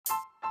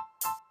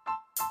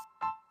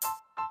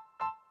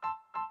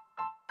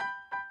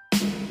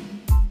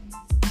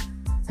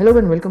Hello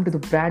and welcome to the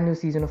brand new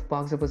season of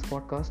Park Zippers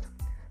podcast.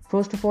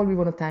 First of all, we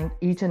want to thank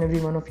each and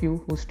every one of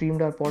you who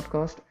streamed our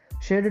podcast,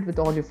 shared it with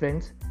all your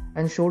friends,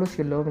 and showed us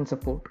your love and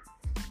support.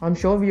 I'm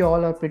sure we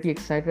all are pretty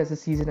excited as the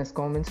season has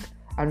commenced,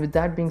 and with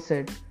that being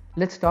said,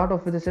 let's start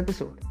off with this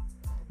episode.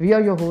 We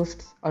are your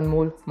hosts,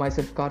 Anmol,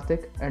 myself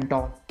Karthik, and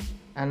Tom.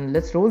 And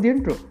let's roll the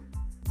intro.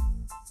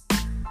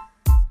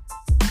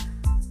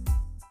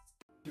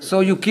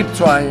 So you keep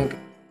trying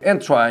and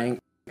trying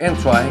and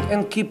trying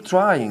and keep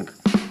trying.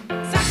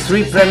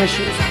 Three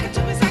premierships.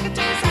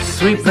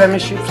 Three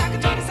premierships.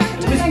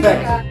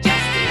 Respect.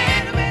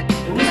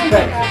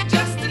 Respect.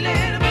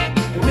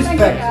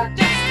 Respect.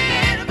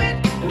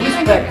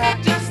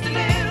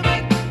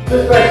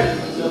 Respect.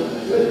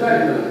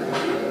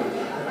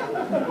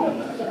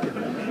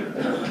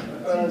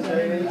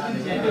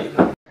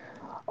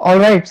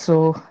 Alright,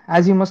 so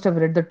as you must have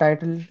read the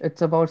title,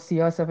 it's about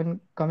CR7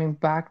 coming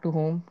back to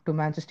home to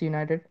Manchester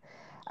United.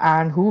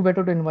 And who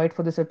better to invite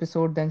for this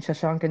episode than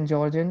Shashank and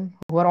Georgian,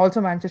 who are also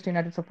Manchester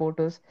United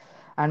supporters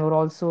and were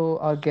also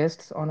our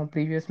guests on a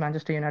previous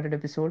Manchester United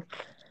episode.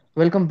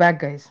 Welcome back,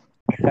 guys.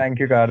 Thank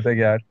you, Karthik.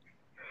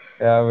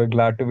 Yeah, we're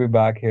glad to be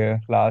back here.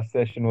 Last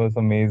session was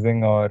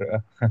amazing,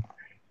 or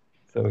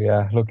so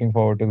yeah, looking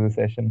forward to this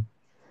session.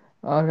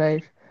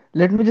 Alright,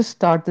 let me just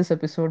start this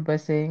episode by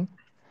saying,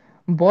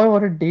 boy,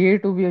 what a day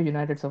to be a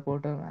United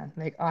supporter, man.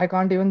 Like, I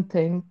can't even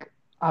think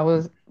I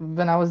was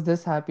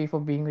this happy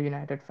for being a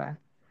United fan.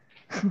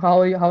 How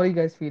are you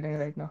guys feeling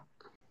right now?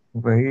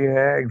 वही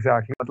है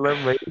exactly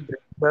मतलब वही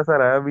दिन ऐसा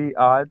रहा है अभी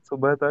आज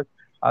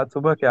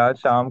सुबह क्या आज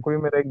शाम को ही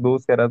मेरा एक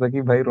दोस्त कह रहा था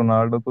कि भाई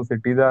रोनाल्डो तो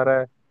सिटी जा रहा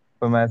है।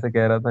 तो मैं ऐसे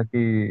कह रहा था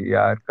कि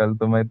यार कल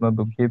तो मैं इतना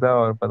दुखी था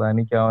और पता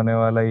नहीं क्या होने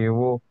वाला ये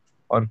वो।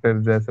 और फिर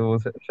जैसे वो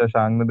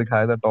शशांक ने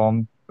दिखाया था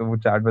टॉम, तो वो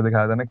चैट पे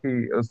दिखाया था ना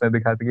कि उसने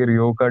दिखाया था कि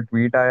रियो का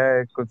ट्वीट आया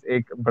है कुछ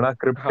एक बड़ा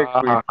क्रिप्टिक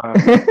हाँ ट्वीट। हाँ हाँ।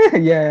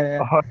 Yeah.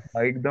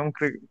 और एकदम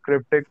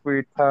क्रिप्टिक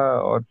ट्वीट था।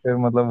 और फिर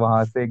मतलब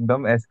वहां से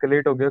एकदम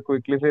एस्केलेट हो गया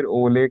क्विकली। फिर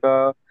ओले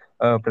का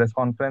प्रेस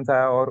कॉन्फ्रेंस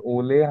आया और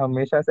ओले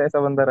हमेशा से ऐसा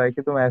बंदा रहा है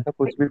कि तुम ऐसा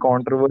कुछ भी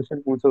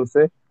कंट्रोवर्शियल पूछो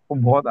उससे, वो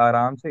बहुत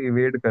आराम से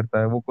इवेड करता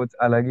है। वो कुछ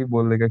अलग ही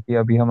बोल देगा कि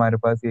अभी हमारे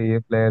पास ये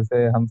प्लेयर्स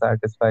है, हम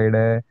सेटिस्फाइड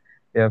है,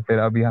 या फिर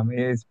अभी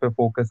हमें इस पे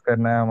फोकस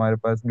करना है, हमारे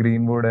पास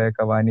ग्रीनवुड है,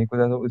 कवानी, कुछ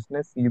ऐसा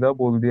उसने सीधा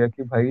बोल दिया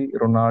कि भाई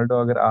रोनाल्डो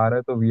अगर आ रहा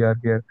है तो वी आर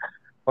हियर।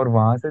 और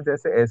वहां से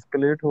जैसे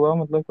एस्केलेट हुआ,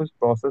 मतलब कुछ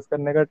प्रोसेस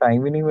करने का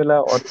टाइम ही नहीं मिला।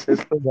 और फिर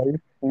तो भाई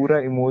पूरा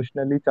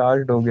इमोशनली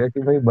चार्ज हो गया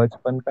कि भाई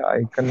बचपन का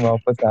आइकन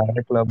वापस आ रहा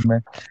है क्लब में।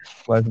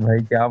 बस भाई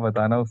क्या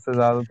बताना, उससे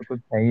ज्यादा तो कुछ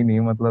है ही नहीं।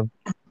 मतलब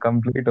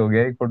कंप्लीट हो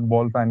गया एक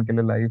फुटबॉल फैन के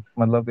लिए लाइफ,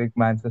 मतलब एक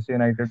मैनचेस्टर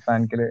यूनाइटेड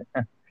फैन के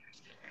लिए।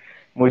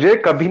 मुझे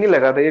कभी नहीं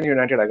लगा था ये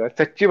यूनाइटेड आएगा,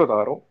 सच्ची बता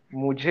रहा हूँ।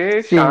 मुझे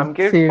Same, शाम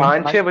के same.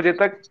 5-6 बजे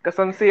तक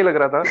कसम से ये लग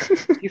रहा था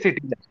कि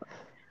सिटी जाएगा।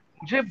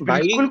 मुझे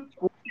भाई बिल्कुल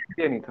कोई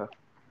आइडिया नहीं था।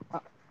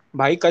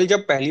 भाई कल जब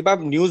पहली बार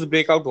न्यूज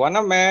ब्रेकआउट हुआ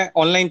ना, मैं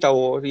ऑनलाइन था,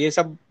 वो ये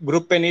सब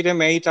ग्रुप पे नहीं थे,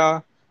 मैं ही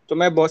था। तो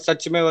मैं बहुत,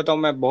 सच में बताऊं,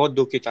 मैं बहुत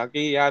दुखी था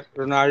कि यार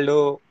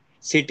रोनाल्डो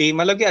सिटी,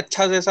 मतलब कि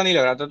अच्छा जैसा नहीं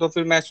लग रहा था। तो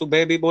फिर मैं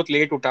सुबह भी बहुत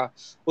लेट उठा।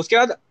 उसके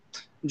बाद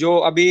जो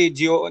अभी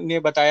जियो ने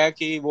बताया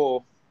कि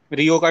वो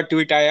रियो का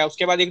ट्वीट आया,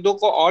 उसके बाद एक दो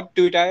को और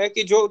ट्वीट आया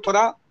कि जो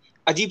थोड़ा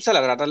अजीब सा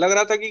लग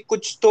रहा था कि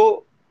कुछ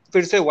तो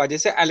फिर से हुआ,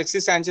 जैसे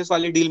एलेक्सिस सैंचेस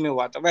वाली डील में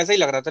हुआ था वैसा ही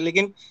लग रहा था।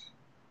 लेकिन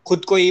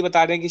खुद को यही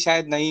बता रहे हैं कि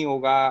शायद नहीं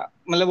होगा,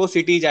 मतलब वो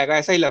सिटी जाएगा,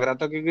 ऐसा ही लग रहा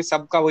था क्योंकि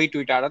सबका वही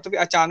ट्वीट आ रहा था। तो फिर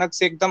अचानक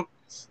से एकदम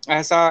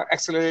ऐसा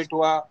एक्सेलरेट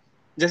हुआ।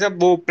 जैसे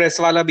वो प्रेस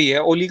वाला भी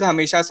है, ओली का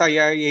हमेशा सा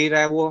यही रहा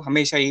है, वो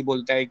हमेशा यही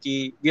बोलता है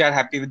कि we are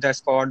happy with the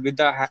squad,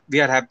 we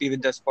are happy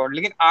with the squad.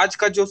 लेकिन आज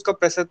का जो उसका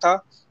प्रेशर था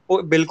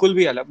वो बिल्कुल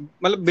भी अलग,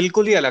 मतलब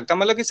बिल्कुल ही अलग था।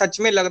 मतलब कि सच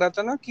में लग रहा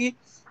था ना कि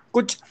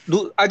कुछ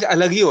आज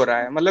अलग ही हो रहा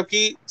है, मतलब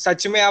कि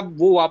सच में अब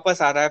वो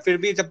वापस आ रहा है। फिर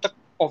भी जब तक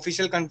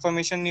ऑफिशियल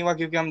कंफर्मेशन नहीं हुआ,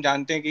 क्योंकि हम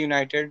जानते हैं कि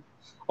यूनाइटेड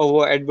और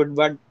वो एडवर्ड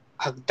वर्ड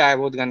हकता है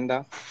बहुत गंदा।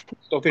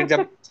 तो फिर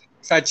जब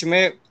सच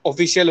में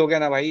ऑफिशियल हो गया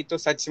ना भाई, तो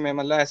सच में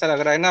मतलब ऐसा लग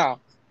रहा है ना,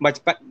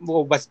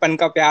 बचपन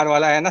का प्यार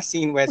वाला है ना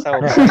सीन, वैसा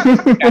हो गया भाई।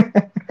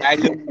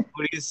 childhood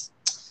memories,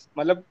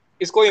 मतलब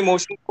इसको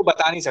इमोशन को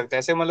बता नहीं सकते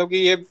ऐसे। मतलब कि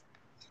ये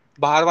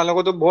बाहर वालों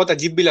को तो बहुत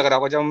अजीब भी लग रहा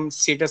होगा जब हम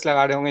स्टेटस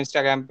लगा रहे होंगे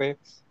इंस्टाग्राम पे,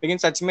 लेकिन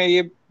सच में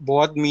ये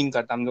बहुत मीन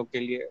करता हम लोग के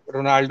लिए।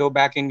 रोनाल्डो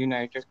बैक इन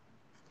यूनाइटेड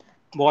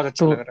बहुत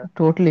अच्छा लग रहा है।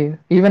 Totally.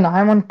 Even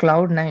I'm on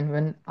cloud nine.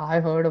 When I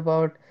heard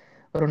about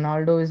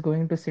Ronaldo is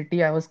going to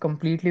City, I was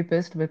completely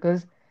pissed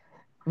because,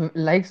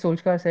 like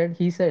Solskjaer said,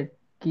 he said,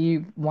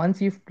 कि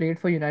once you've played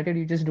for United,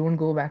 you just don't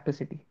go back to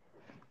City,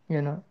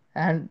 you know.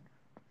 And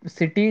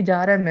City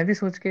जा रहा है, मैं भी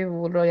सोच के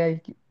बोल रहा हूँ यार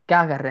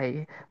क्या कर रहा है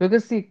ये?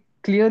 Because see,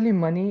 clearly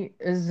money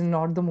is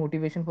not the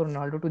motivation for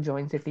Ronaldo to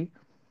join City,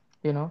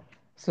 you know.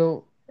 So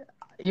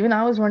even I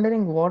was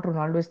wondering what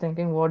Ronaldo is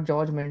thinking, what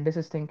George Mendes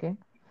is thinking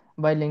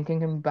by linking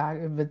him back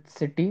with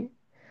City.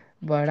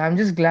 But I'm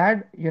just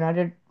glad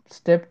United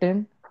stepped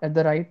in at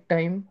the right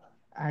time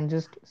and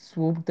just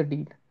swooped the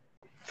deal.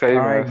 सही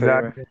हाँ में सही में।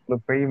 Exactly, मतलब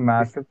भाई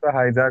massive सा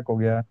hijack हो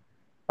गया।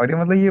 और ये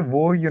मतलब ये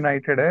वो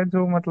यूनाइटेड है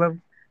जो मतलब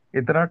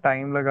इतना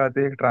टाइम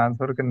लगाते हैं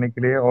ट्रांसफर करने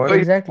के लिए। तो और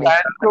Exactly.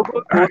 इसको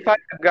 2 साल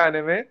लग गए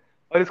आने में,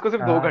 और इसको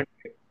सिर्फ दो हाँ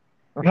घंटे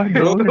हाँ,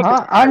 ब्रो। 2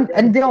 घंटे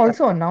and they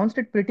also announced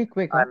it pretty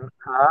quick, huh?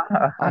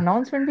 हाँ,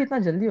 Announcement भी इतना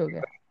जल्दी हो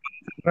गया।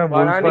 मैं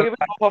बुल्स वाराणसी पर के भी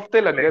 2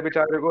 हफ्ते लग गए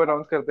बेचारे को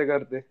अनाउंस करते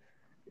करते।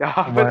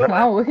 यहाँ पे तो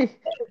हाँ वही।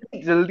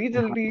 जल्दी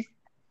जल्दी।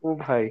 ओ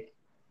भाई।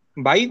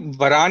 भाई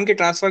वरान के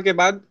ट्रांसफर के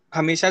बाद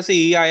हमेशा से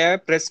यही आया है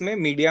प्रेस में,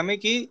 मीडिया में,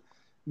 कि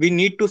we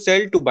need to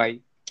sell to buy.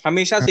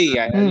 हमेशा से ही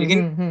आया है, लेकिन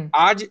हम्म।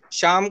 आज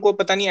शाम को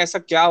पता नहीं ऐसा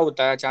क्या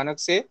होता है अचानक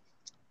से।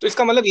 तो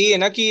इसका मतलब ये है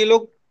ना कि ये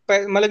लोग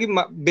मतलब कि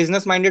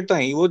बिजनेस माइंडेड तो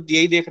है ही, वो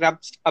यही देख रहा है।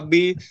 अब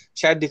भी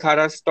शायद दिखा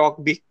रहा, स्टॉक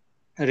भी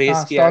रेस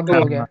हाँ किया है स्टॉक भी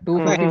तो हो गया, two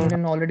hmm fifty hmm,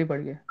 million already बढ़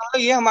गया।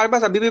 ये हमारे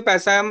पास अभी भी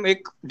पैसा है। हम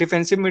एक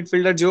डिफेंसिव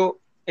मिडफील्डर जो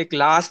एक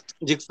लास्ट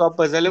जिक्सॉ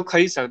पजल है वो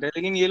खरीद सकते हैं,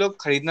 लेकिन ये लोग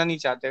खरीदना नहीं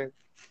चाहते।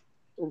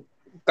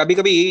 कभी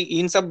कभी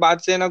इन सब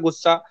बात से ना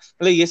गुस्सा,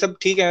 मतलब ये सब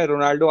ठीक है,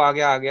 रोनाल्डो आ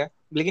गया,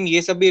 लेकिन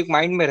ये सब भी एक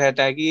माइंड में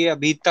रहता है कि ये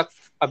अभी तक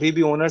अभी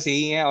भी ओनर्स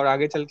यही हैं और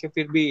आगे चल के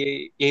फिर भी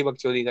यही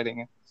बकचोदी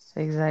करेंगे।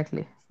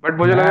 एग्जैक्टली। बट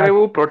मुझे लग रहा मैं है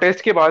वो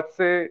प्रोटेस्ट के बाद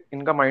से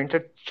इनका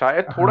माइंडसेट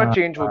शायद थोड़ा हाँ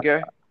चेंज हो गया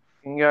है।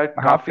 या हाँ,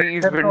 काफी इस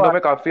प्रेशर तो विंडो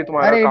में काफी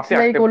तुम्हारा अरे इट्स काफी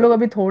लाइक एक्टिव वो थे लोग वो।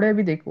 अभी थोड़े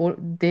अभी देख,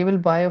 they will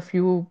buy a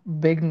few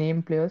big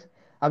name players.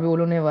 अभी वो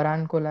लोग ने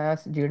वरान को लाया,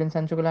 जेडन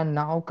सैंचो को लाया,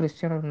 now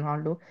Cristiano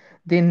Ronaldo.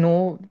 They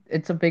know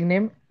it's a big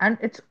name and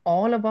it's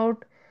all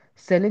about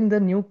selling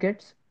the new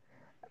kits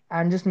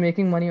and just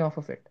making money off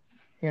off it.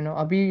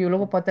 अभी ये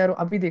लोगों को पता है,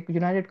 अभी देख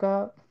यूनाइटेड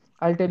का,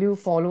 आई टेल यू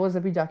फॉलोअर्स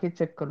अभी जाके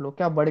चेक कर लो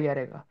क्या बढ़ गया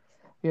रहेगा।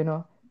 यू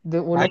नो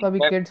वो भाई लोग का भी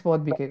किट्स बहुत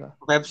बिकेगा।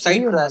 यही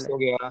वेबसाइट होने क्रैश वाला है। हो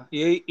गया,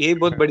 ये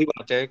बहुत बड़ी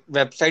बात है।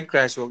 वेबसाइट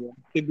क्रैश हो गया,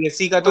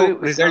 सीबीएसई का तो वही।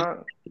 रिजल्ट,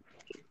 हाँ।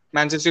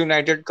 मैनचेस्टर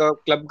यूनाइटेड का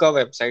क्लब का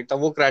वेबसाइट था,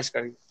 वो क्रैश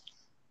कर गया।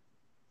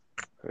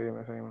 सही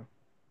में सही में।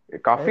 ये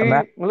काफी। मैं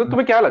मतलब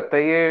तुम्हें क्या लगता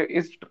है ये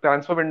इस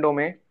ट्रांसफर विंडो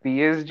में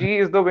पीएसजी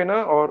इज द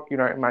विनर और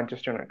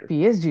Manchester United?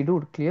 PSG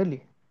dude,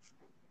 clearly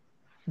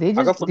they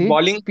अगर just they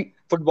footballing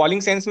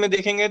footballing sense में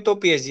देखेंगे तो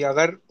पीएसजी,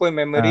 अगर कोई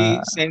मेमोरी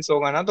सेंस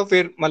होगा ना तो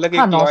फिर मतलब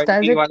हाँ एक लॉयल्टी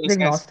nostalgic, वाला like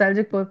sense,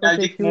 nostalgic purpose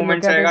nostalgic if you look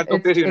moments at रहेगा it, तो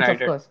it's फिर it's of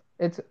United. course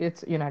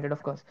it's United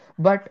of course.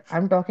 But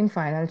I'm talking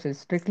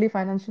financials, strictly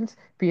financials.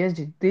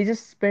 PSG, they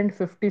just spent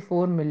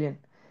 54 million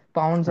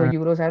pounds or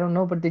euros, I don't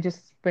know, but they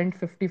just spent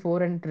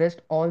 54 and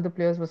rest all the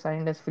players were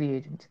signed as free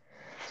agents.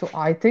 So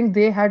I think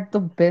they had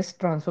the best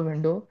transfer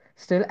window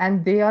still,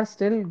 and they are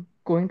still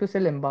going to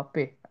sell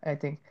Mbappe. I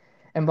think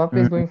Mbappe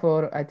is going for,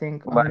 I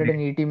think,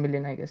 180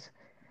 million, I guess.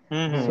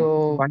 हम्म। So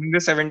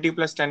 170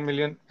 plus 10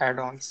 million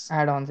add-ons।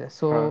 add-ons, yes.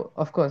 हाँ। So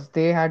of course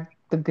they had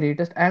the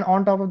greatest, and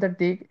on top of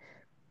that,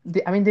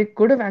 I mean, they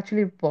could have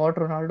actually bought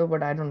Ronaldo,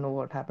 but I don't know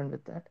what happened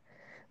with that.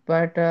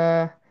 But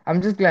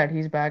I'm just glad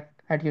he's back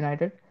at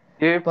United.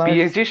 ये But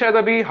PSG शायद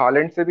अभी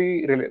Holland से भी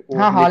वो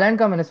हाँ, link. Holland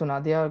का मैंने सुना,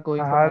 दे आर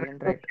गोइंग फॉर हाल हालैंड,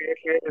 तो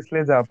राइट?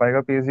 इसलिए जा पाएगा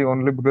पीएसजी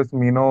ओनली बिकॉज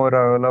मीनो और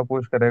रायोला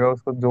पुश करेगा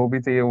उसको, जो भी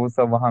चाहिए वो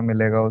सब वहां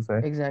मिलेगा उसे,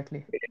 एग्जैक्टली।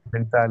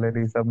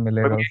 सैलरी सब अब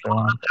मिलेगा ये उसे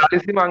वहां।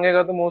 40 ही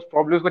मांगेगा तो मोस्ट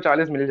प्रॉब्ली उसको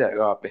 40 मिल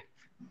जाएगा वहाँ पे।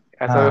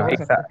 ऐसा हाँ हाँ हो एक।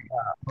 सकता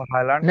है।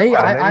 हालांड ने नहीं,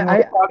 मांगा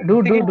है, I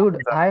इन्होंने dude,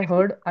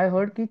 I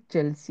heard कि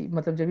चेल्सी,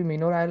 मतलब जब भी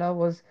मिनो Raila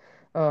was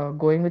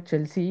going with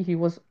Chelsea, he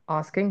was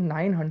asking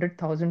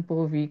 900,000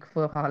 per week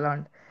for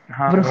Haaland.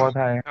 हाँ Bro, बहुत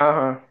है। हाँ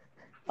हाँ।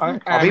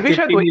 अभी एंड भी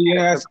शायद 50 वही है।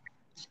 मिलियन,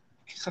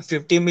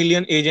 50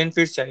 मिलियन एजेंट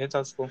फीस चाहिए था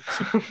उसको।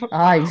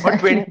 हाँ और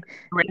एग्जैक्टली।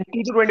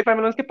 20 to 25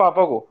 मिलियन उसके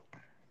पापा को।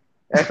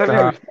 ऐसा भी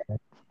है हाँ कुछ।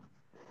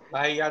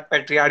 भाई यार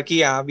पेट्रियार्की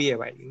यहाँ भी है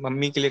भाई,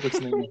 मम्मी के लिए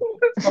कुछ नहीं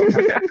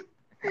है।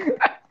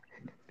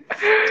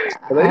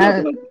 पता नहीं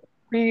मतलब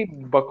कि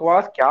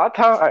बकवास क्या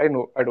था। I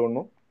don't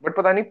know. बट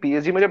पता नहीं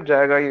पीएसजी में जब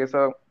जाएगा ये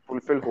सब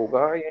फुलफिल होगा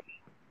या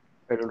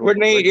आई डोंट बट नो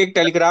नहीं, बट। एक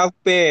टेलीग्राफ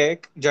पे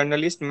एक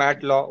जर्नलिस्ट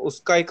मैट लॉ,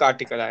 उसका एक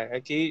आर्टिकल आया है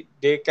कि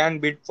they can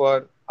bid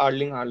for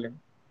Erling Haaland.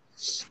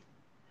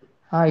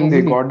 हाँ they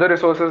easily. got the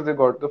resources, they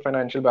got the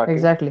financial backing.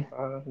 Exactly.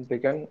 They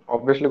can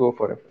obviously go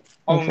for it.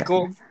 और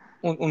उनको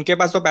एग्जैक्टली। उनके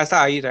पास तो पैसा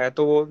आ ही रहा है,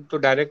 तो वो तो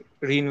डायरेक्ट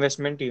री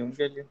इन्वेस्टमेंट ही है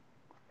उनके लिए।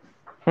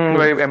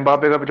 भाई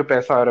एम्बापे का भी जो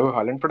पैसा आ रहा है वो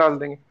हालैंड पर डाल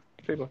देंगे।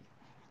 सही बात।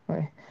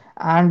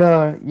 And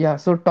yeah,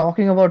 so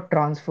talking about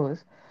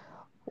transfers,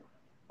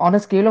 on a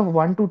scale of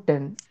 1 to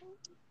 10,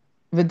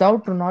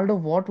 without Ronaldo,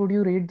 what would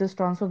you rate this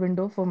transfer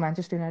window for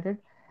Manchester United?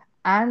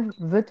 And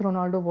with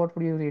Ronaldo, what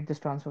would you rate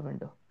this transfer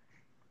window?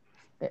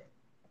 Eh,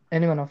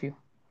 Any one of you?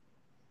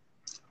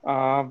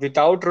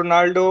 Without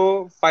Ronaldo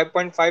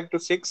 5.5 to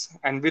 6,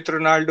 and with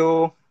Ronaldo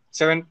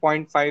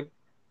 7.5,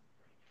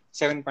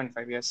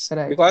 7.5, yes.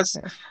 Right. Because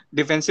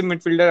defensive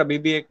midfielder अभी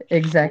भी एक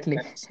Exactly.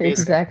 Space है।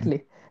 Exactly.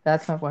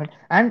 That's my point.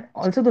 And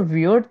also the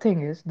weird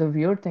thing is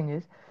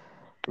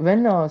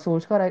when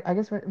Solskjaer, I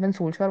guess when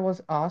Solskjaer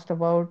was asked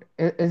about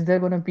is there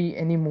going to be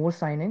any more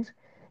signings,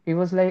 he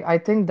was like, I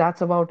think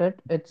that's about it.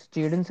 It's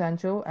Jadon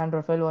Sancho and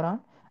Rafael Varane,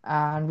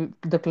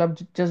 and the club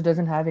just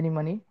doesn't have any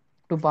money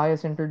to buy a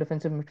central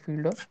defensive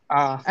midfielder.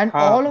 And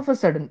हाँ। all of a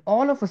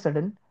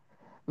sudden,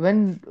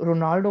 when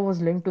Ronaldo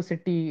was linked to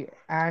City,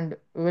 and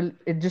well,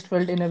 it just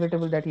felt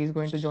inevitable that he's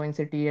going to join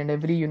City, and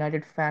every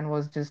United fan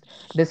was just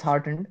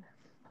disheartened.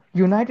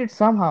 United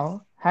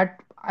somehow had,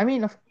 I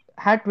mean,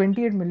 had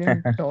 $28 million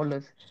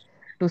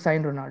to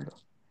sign Ronaldo.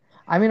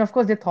 I mean, of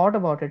course, they thought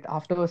about it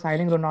after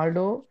signing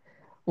Ronaldo.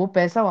 वो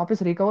पैसा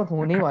वापस recover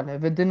होने वाला है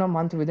within a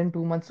month, within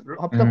 2 months,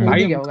 अब तक हो भाई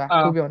भी गया होगा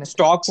टू बी ऑनेस्ट।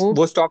 स्टॉक्स, वो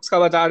वो स्टॉक्स का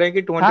बता रहे हैं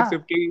कि हाँ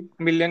 250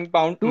 मिलियन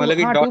पाउंड, टू मतलब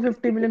कि हाँ डॉलर।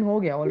 250 मिलियन हो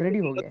गया, ऑलरेडी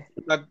हो गया है।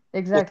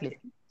 Exactly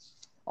exactly.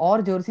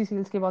 और जर्सी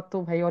सेल्स के बाद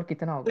तो भाई और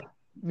कितना होगा,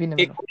 वी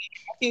नेवर एक नो।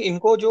 कि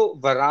इनको जो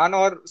वरान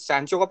और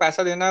सैंचो का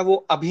पैसा देना है वो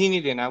अभी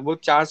नहीं देना है, वो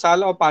 4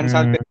 साल और 5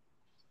 साल पे।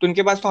 तो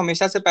इनके पास तो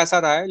हमेशा से पैसा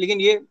रहा है,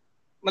 लेकिन ये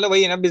मतलब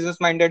वही है ना, बिजनेस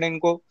माइंडेड है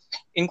इनको।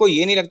 इनको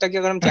ये नहीं लगता कि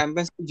अगर हम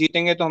चैंपियंस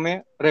जीतेंगे तो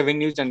हमें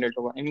रेवेन्यू जनरेट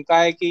होगा। इनका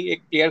है कि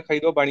एक प्लेयर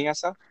खरीदो बढ़िया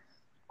सा,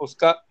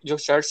 उसका जो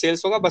शर्ट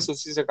सेल्स होगा बस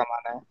उसी से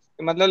कमाना है।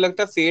 तो मतलब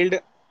लगता है फेल्ड,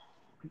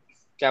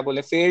 क्या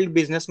बोले, फेल्ड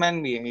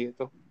बिजनेसमैन भी है ये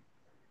तो।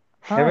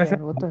 हाँ वैसे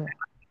यार वो तो है।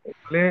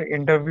 पहले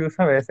इंटरव्यूज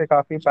में वैसे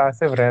काफी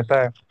पैसिव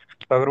रहता है,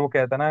 तो अगर वो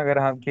कहता है ना अगर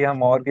हम कि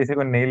हम और किसी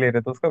को नहीं ले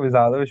रहे तो उसका भी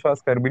ज्यादा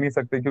विश्वास कर भी नहीं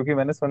सकते, क्योंकि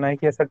मैंने सुना है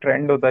कि ऐसा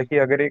ट्रेंड होता है कि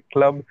अगर एक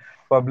क्लब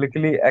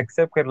पब्लिकली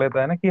एक्सेप्ट कर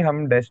लेता है ना कि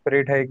हम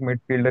डेस्परेट है एक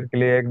मिडफील्डर के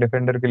लिए, एक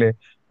डिफेंडर के लिए,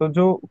 तो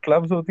जो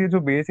क्लब्स होती है जो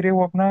बेच रही है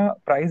वो अपना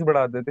प्राइस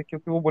बढ़ा देते हैं,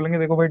 क्योंकि वो बोलेंगे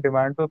देखो भाई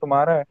डिमांड तो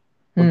तुम्हारा है,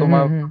 तो हम्म।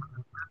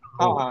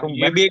 हाँ हाँ, तो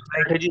ये भी एक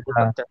मैं स्ट्रेटेजी हो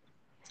हाँ सकता है।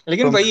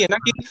 लेकिन तो वही है ना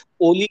कि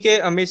ओली के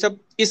हमेशा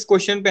इस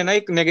क्वेश्चन पे ना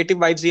एक नेगेटिव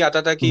वाइब्स ही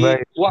आता था कि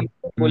वो भाई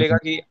बोलेगा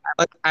कि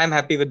I am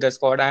happy with the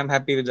squad, I am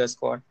happy with the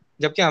squad.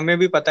 जबकि हमें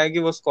भी पता है कि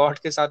वो स्क्वाड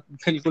के साथ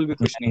बिल्कुल भी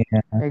खुश नहीं नहीं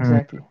है। है।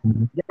 एग्जैक्टली।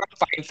 जब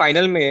हम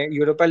फाइनल में,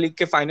 यूरोपा लीग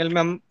के फाइनल में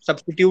हम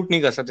सब्स्टिट्यूट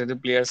नहीं कर सकते थे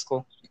प्लेयर्स को,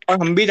 और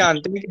हम भी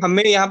जानते हैं कि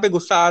हमें यहाँ पे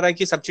गुस्सा आ रहा है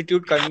कि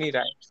सब्स्टिट्यूट कर नहीं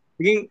रहा है,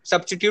 लेकिन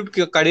सब्स्टिट्यूट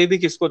करे भी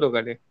किसको तो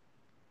करे।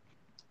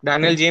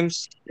 डैनियल जेम्स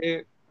से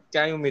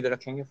क्या ही उम्मीद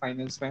रखेंगे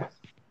फाइनल्स में।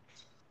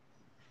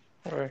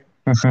 Right.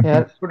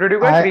 यार So did you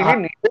guys I really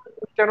need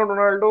Cristiano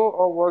Ronaldo,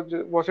 or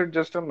was it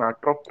just a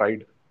matter of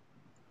pride?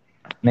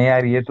 नहीं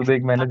यार, ये तो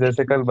देख मैंने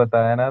जैसे कल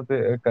बताया ना,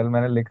 तो कल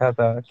मैंने लिखा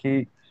था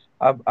कि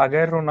अब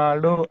अगर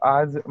रोनाल्डो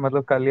आज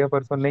मतलब कल या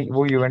परसों नहीं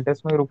वो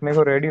यूवेंटस में रुकने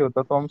को रेडी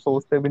होता तो हम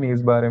सोचते भी नहीं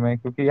इस बारे में,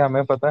 क्योंकि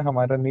हमें पता है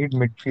हमारा नीड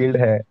मिडफील्ड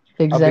है। अभी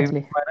भी एग्जैक्टली।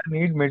 हमारा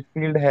नीड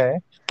मिडफील्ड है।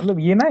 मतलब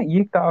ये ना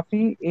ये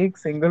काफी एक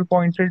सिंगल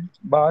पॉइंटेड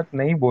बात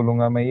नहीं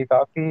बोलूंगा मैं, ये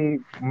काफी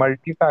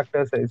मल्टी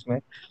फैक्टर्स है इसमें।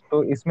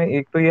 तो इसमें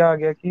एक तो ये आ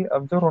गया कि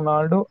अब जो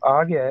रोनाल्डो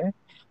आ गया है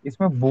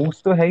इसमें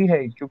बूस्ट तो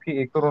है, क्योंकि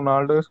एक तो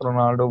रोनाल्डो इज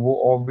रोनाल्डो, वो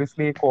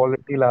ऑब्वियसली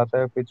क्वालिटी लाता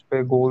है, पिच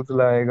पे गोल्स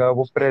लाएगा,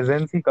 वो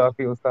प्रेजेंस ही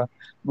काफी है उसका।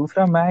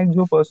 दूसरा मैं एक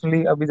जो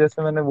पर्सनली अभी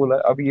जैसे मैंने बोला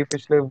अभी ये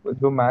पिछले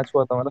जो मैच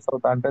हुआ था हमारा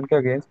साउथहैम्पटन के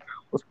अगेंस्ट,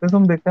 उसपे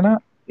तुम देखते हैं ना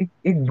एक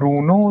एक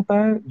ब्रूनो होता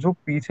है जो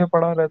पीछे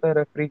पड़ा रहता है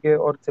रेफरी के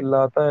और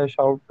चिल्लाता है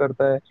शाउट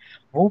करता है,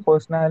 वो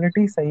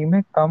पर्सनालिटी सही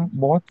में कम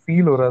बहुत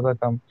फील हो रहा था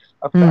कम।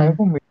 अब चाहे हम्म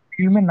वो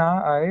मिडफील्ड में ना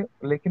आए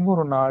लेकिन वो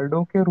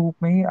रोनाल्डो के रूप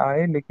में ही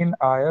आए, लेकिन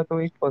आया तो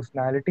एक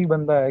पर्सनालिटी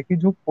बंदा है कि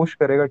जो पुश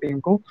करेगा टीम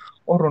को।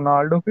 और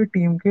रोनाल्डो की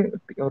टीम के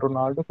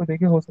रोनाल्डो को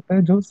देखिए हो सकता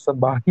है जो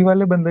बाकी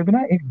वाले बंदे भी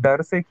ना एक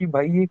डर से कि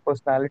भाई ये एक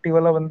पर्सनालिटी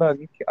वाला बंदा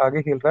आगे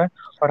आगे खेल रहा है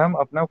और हम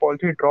अपना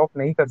क्वालिटी ड्रॉप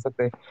नहीं कर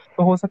सकते,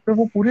 तो हो सकता है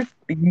वो पूरी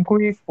टीम को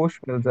एक पुश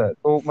मिल जाए।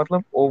 तो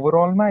मतलब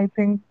ओवरऑल ना I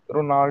think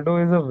Ronaldo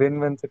is a win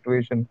win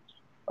situation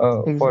for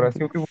us, exactly.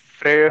 क्योंकि वो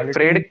फ्रेड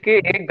पर्सनालिटी के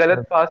एक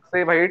गलत पास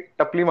से भाई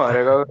टपली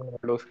मारेगा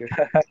रोनाल्डो उसके।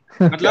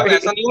 मतलब भाई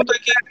ऐसा नहीं होता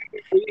कि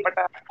कोई बट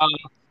हाँ,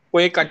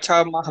 कोई एक अच्छा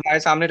हमारे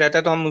सामने रहता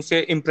है तो हम उसे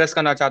इम्प्रेस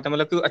करना चाहते हैं,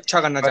 मतलब कि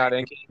अच्छा करना चाह रहे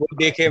हैं कि वो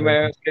देखे मैं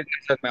उसके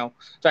नजर में आऊँ।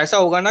 तो ऐसा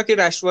होगा ना कि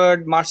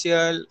रैशवर्ड,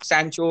 मार्शियल,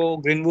 सैंचो,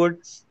 ग्रीनवुड,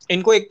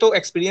 इनको एक तो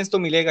एक्सपीरियंस तो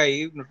मिलेगा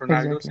ही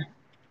रोनाल्डो एग्जैक्टली। से।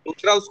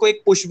 दूसरा उसको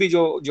एक पुश भी,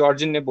 जो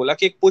जॉर्जिन ने बोला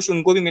कि एक पुश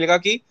उनको भी मिलेगा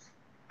कि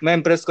मैं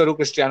इम्प्रेस करूँ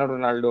क्रिस्टियानो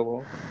रोनाल्डो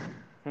को।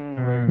 तो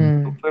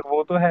हम्म। फिर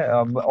वो तो है।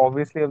 अब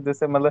ऑब्वियसली अब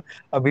जैसे मतलब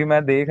अभी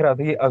मैं देख रहा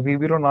था कि अभी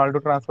भी रोनाल्डो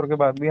ट्रांसफर के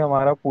बाद भी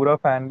हमारा पूरा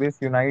फैन बेस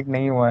यूनाइट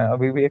नहीं हुआ है,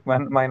 अभी भी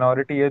एक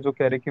माइनॉरिटी है जो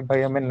कह रही कि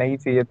भाई हमें नहीं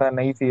चाहिए था,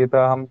 नहीं चाहिए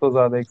था, हम तो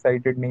ज्यादा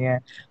एक्साइटेड नहीं है,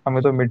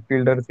 हमें तो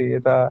मिडफील्डर चाहिए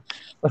था।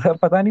 मतलब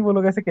पता नहीं वो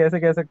लोग ऐसे कैसे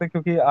कह सकते हैं,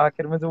 क्योंकि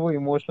आखिर में जो वो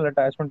इमोशनल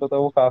अटैचमेंट होता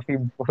है वो काफी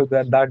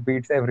दैट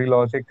बीट्स एवरी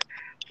लॉजिक।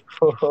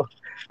 तो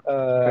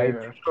सही आई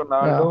में। थिंक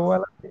रोनाल्डो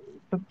वाला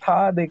तो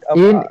था देख अब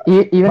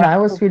Even मैं I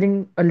was तो feeling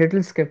a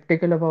little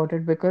skeptical about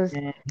it because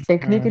hmm, hmm,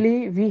 technically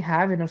we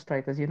have enough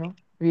strikers, you know.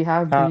 We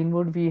have हाँ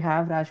Greenwood, we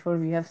have Rashford,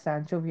 we have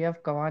Sancho, we have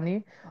Cavani.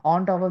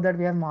 On top of that,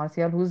 we have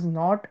Martial, who's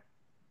not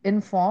in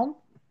form,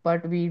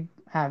 but we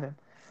have him,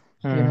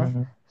 you know.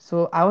 Hmm,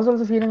 So I was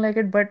also feeling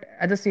like it, but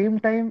at the same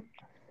time,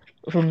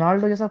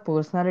 Ronaldo जैसा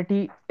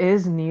personality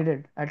is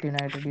needed at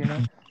United, you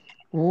know.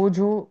 वो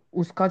जो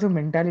उसका जो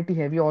mentality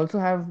है, we also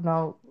have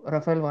now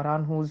Rafael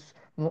Varane,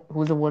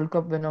 who's a World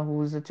Cup winner,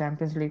 who's a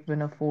Champions League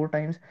winner 4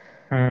 times,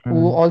 who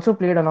hmm, also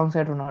played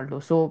alongside Ronaldo.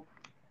 So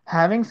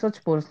having such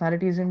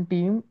personalities in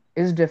team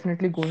is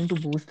definitely going to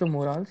boost the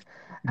morals,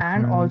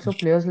 and hmm, also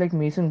players like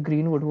Mason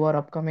Greenwood, who are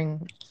upcoming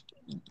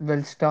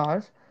well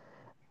stars,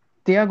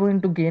 they are going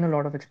to gain a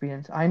lot of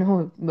experience. I know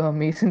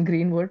Mason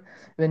Greenwood,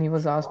 when he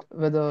was asked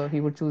whether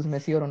he would choose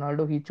Messi or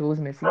Ronaldo, he chose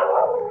Messi.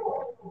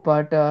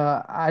 But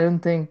I don't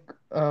think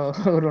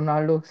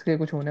Ronaldo से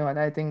कुछ होने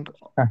वाला है. I think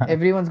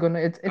everyone's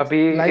gonna. It's अभी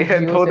like ये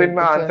Gio 2 दिन said.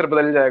 में It's a answer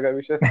बदल जाएगा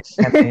विषय।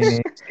 नहीं नहीं ये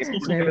नहीं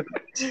मुझे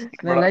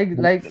नहीं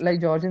बड़ा like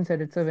Georgian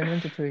said, it's a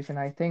win-win situation.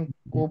 I think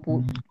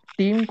वो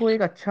टीम को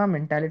एक अच्छा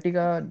मेंटालिटी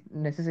का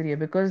नेसेसरी है,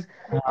 because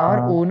our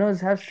हाँ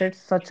owners have set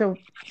such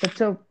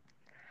a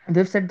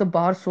They've set the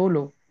bar so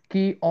low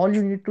कि all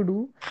you need to do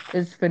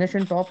is finish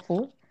in top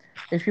four.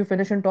 If you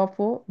finish in top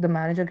four, the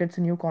manager gets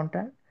a new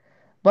contract.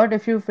 But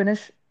if you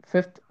finish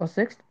fifth or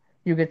sixth,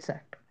 you get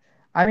sacked.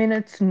 I mean,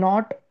 it's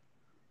not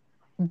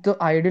the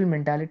ideal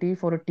mentality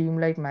for a team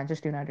like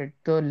Manchester United.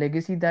 The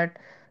legacy that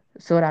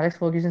Sir Alex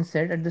Ferguson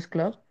set at this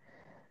club,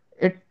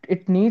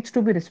 it needs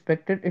to be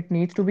respected. It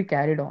needs to be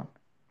carried on.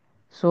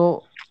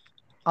 So,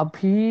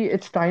 abhi,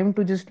 it's time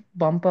to just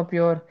bump up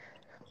your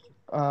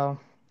uh,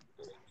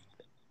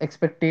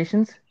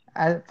 expectations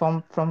as,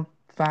 from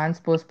fans'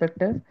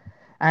 perspective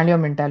and your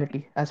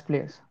mentality as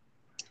players.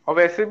 और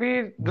वैसे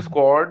भी the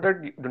squad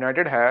that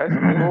United has,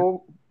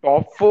 तो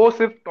top four,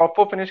 सिर्फ top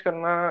four finish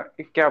करना,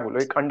 एक क्या बोलो,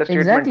 एक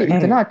अंडरस्टेटमेंट एग्जैक्टली है exactly, ये।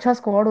 नहीं। इतना अच्छा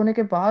स्क्वाड होने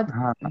के बाद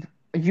हाँ,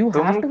 यू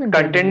हैव तुम to win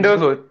Premier League contenders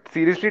bro. हो,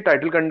 सीरियसली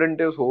टाइटल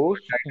कंटेंडर्स हो,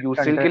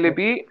 यूसीएल के लिए कंटेंट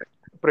भी,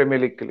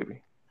 प्रीमियर लीग के लिए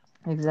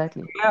भी।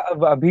 एग्जैक्टली.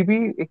 अब अभी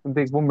भी एक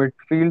देख, वो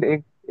मिडफील्ड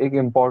एक एक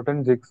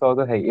इम्पोर्टेंट जिक्सॉ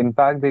तो है।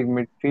 इनफैक्ट देख,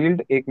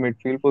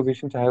 मिडफील्ड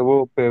पोजीशन, चाहे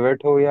वो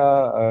पिवट हो या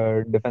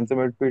डिफेंसिव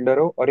मिडफील्डर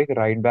हो, और एक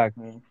राइट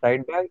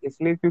बैक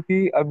इसलिए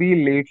क्योंकि अभी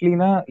लेटली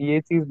ना ये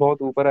चीज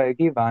बहुत ऊपर आई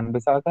कि वैन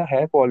बिसाका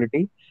है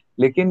क्वालिटी,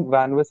 लेकिन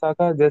वैन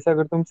बिसाका जैसे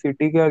अगर तुम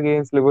सिटी के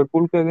अगेंस्ट,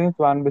 लिवरपूल के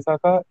अगेंस्ट, वैन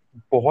बिसाका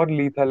बहुत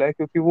लीथल है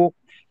क्योंकि वो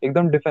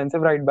एकदम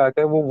डिफेंसिव राइट बैक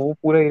है। वो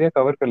पूरा एरिया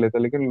कवर कर लेता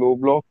है, लेकिन लो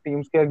ब्लॉक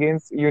टीम्स के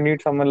against you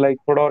need someone like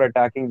थोड़ा और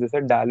अटैकिंग।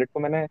 जैसे डैलेट को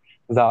मैंने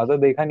ज्यादा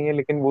देखा नहीं है,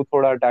 लेकिन वो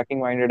थोड़ा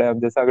अटैकिंग माइंडेड है। अब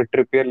जैसे अगर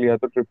ट्रिपियर लिया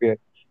तो ट्रिपियर,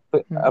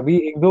 तो अभी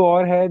एक दो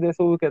और है,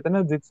 जैसे वो कहते हैं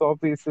ना, जिक्सॉ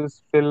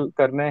पीसेस फिल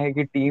करना है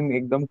कि टीम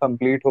एकदम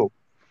कंप्लीट हो,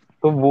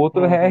 तो वो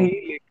तो है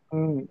ही।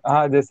 हम्म। लेकिन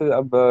हाँ, जैसे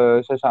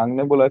अब शशांक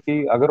ने बोला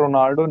कि अगर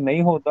रोनाल्डो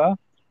नहीं होता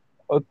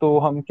तो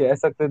हम कह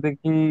सकते थे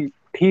कि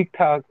ठीक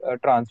ठाक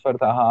ट्रांसफर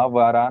था। हाँ,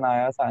 वारान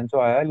आया, सांचो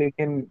आया,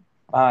 लेकिन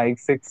हाँ, एक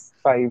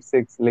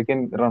 6-5-6,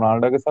 लेकिन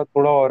रोनाल्डो के साथ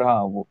थोड़ा और,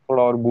 हाँ, वो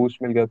थोड़ा और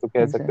बूस्ट मिल गया तो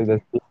कह सकते Exactly.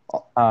 जैसे कि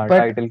हाँ, But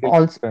टाइटल के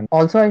also, लिए।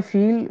 also I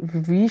feel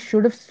we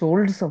should have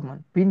sold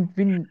someone.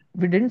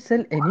 We didn't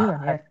sell anyone.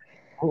 Yeah.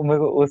 वो मेरे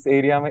को उस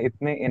एरिया में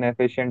इतने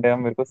इनएफिशिएंट है,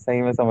 मेरे को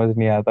सही में समझ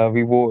नहीं आता।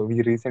 अभी वो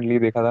अभी रिसेंटली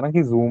देखा था ना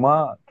कि जूमा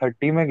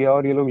 30 में गया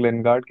और ये लोग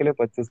लिनगार्ड के लिए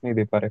 25 नहीं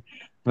दे पा रहे।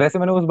 वैसे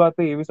मैंने उस बात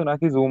पे ये भी सुना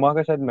कि जूमा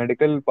का शायद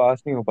मेडिकल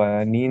पास नहीं हो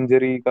पाया, नी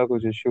इंजरी का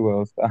कुछ इश्यू है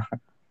उसका।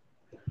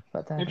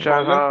 पता नहीं.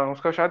 शायद प्रॉब्लम हाँ,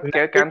 उसका शायद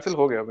यूनाइटेड कैंसिल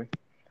हो गया भाई।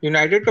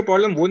 यूनाइटेड का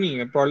प्रॉब्लम वो नहीं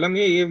है, प्रॉब्लम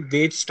ये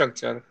वेज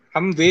स्ट्रक्चर।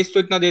 हम वेज तो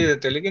इतना दे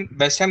देते हैं, लेकिन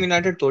वेस्ट हैम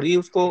यूनाइटेड थोड़ी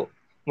उसको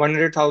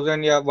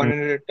 100,000 या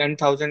हम्म,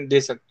 110,000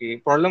 दे सकती है।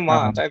 प्रॉब्लम वहां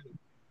हाँ। आता है।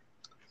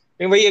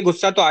 नहीं भाई, ये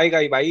गुस्सा तो आएगा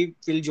ही भाई,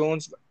 फिल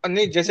जोन्स।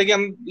 नहीं, जैसे कि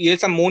हम ये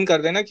सब मोन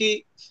कर देना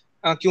कि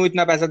क्यों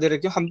इतना पैसा दे रहे,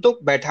 क्यों हम तो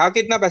बैठा के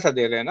इतना पैसा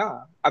दे रहे हैं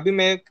ना। अभी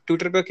मैं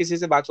ट्विटर पे किसी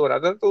से बात हो रहा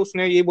था, तो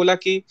उसने ये बोला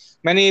कि,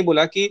 मैंने ये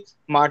बोला कि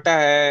माटा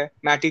है,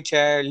 मैटिच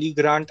है, ली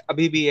ग्रांट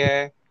अभी भी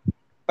है,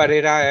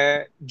 परेरा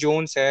है,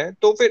 जोन्स है,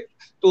 तो फिर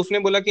तो उसने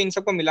बोला कि इन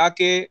सबको मिला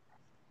के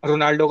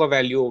रोनाल्डो का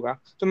वैल्यू होगा।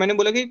 तो मैंने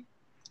बोला कि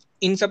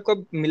इन सब का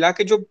मिला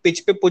के जो पिच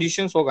पे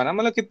पोजीशन होगा ना,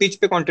 मतलब कि पिच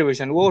पे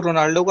कंट्रीब्यूशन, वो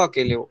रोनाल्डो का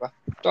अकेले होगा।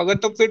 तो अगर,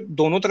 तो फिर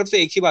दोनों तरफ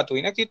से एक ही बात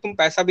हुई ना कि तुम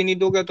पैसा भी नहीं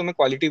दोगे, तुम्हें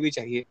क्वालिटी भी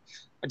चाहिए।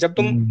 जब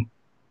तुम हम्म,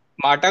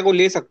 माटा को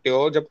ले सकते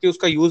हो जबकि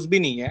उसका यूज भी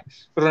नहीं है,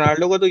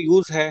 रोनाल्डो का तो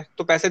यूज है,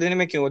 तो पैसे देने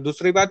में क्यों है?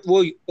 दूसरी बात,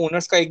 वो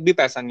ओनर्स का एक भी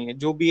पैसा नहीं है,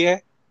 जो भी है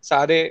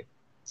सारे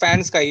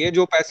फैंस का ही है,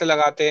 जो पैसे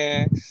लगाते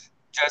हैं,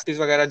 जर्सीज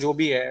वगैरह जो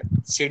भी है,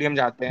 स्टेडियम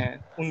जाते हैं,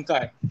 उनका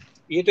है।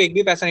 ये तो एक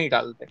भी पैसा नहीं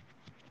डालते।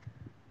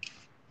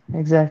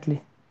 Exactly.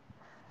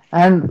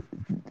 एंड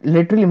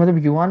लिटरली मतलब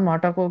युवान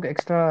माटा को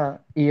एक्स्ट्रा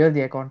ईयर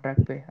दिया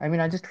कॉन्ट्रैक्ट पे. I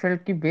mean I just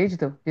felt कि बेच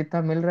दो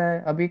जितना मिल रहा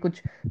है अभी,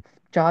 कुछ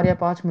 4 या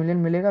 5 मिलियन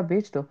मिलेगा,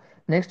 बेच दो.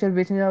 नेक्स्ट ईयर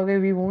बेचने जाओगे,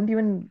 we won't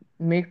even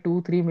make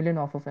 2-3 million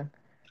off off him.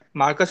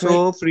 Marcus सो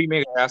रो फ्री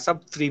में गया,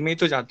 सब फ्री में ही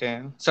तो जाते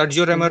हैं।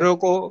 सर्जियो रेमेरो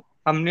एग्जैक्ट को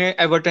हमने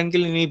एवर्टन के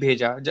लिए नहीं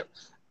भेजा। जब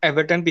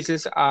एवर्टन पिछले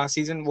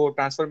सीजन वो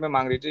ट्रांसफर में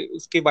मांग रही थी,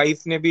 उसकी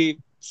वाइफ ने भी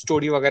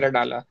स्टोरी वगैरह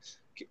डाला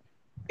कि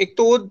एक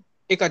तो वो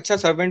एक अच्छा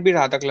सर्वेंट भी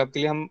रहा था क्लब के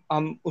लिए।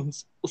 हम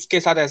उसके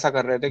साथ ऐसा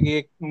कर रहे थे कि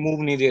एक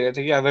मूव नहीं दे रहे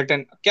थे कि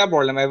एवर्टन क्या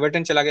प्रॉब्लम है,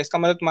 एवर्टन चला गया, इसका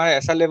मतलब तुम्हारा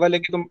ऐसा लेवल है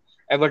कि तुम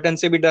एवर्टन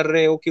से भी डर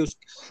रहे हो कि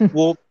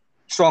वो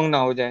स्ट्रांग ना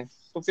हो जाए।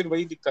 तो फिर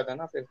वही दिक्कत है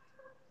ना फिर।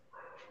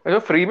 अच्छा,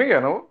 फ्री में गया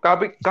ना वो?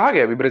 कहाँ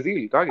गया अभी?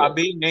 ब्राजील कहाँ गया?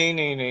 अभी नहीं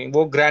नहीं नहीं,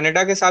 वो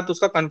ग्रेनेडा के साथ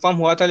उसका कंफर्म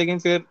हुआ था, लेकिन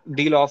फिर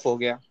डील ऑफ हो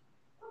गया।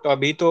 तो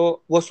अभी तो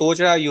वो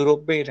सोच रहा है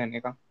यूरोप में ही रहने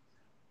का।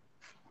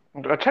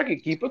 अच्छा, की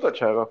कीपर तो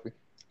अच्छा है काफी।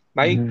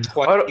 भाई हम्म।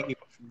 और क्वालिटी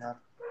की यार।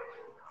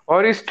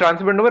 और इस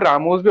ट्रांसफर विंडो में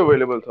रामोस भी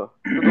अवेलेबल था,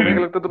 तो तुम्हें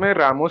क्या लगता है, तुम्हें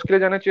रामोस के लिए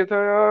जाना चाहिए था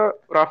या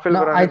राफेल No,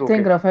 I वरान इज okay?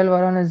 think Rafael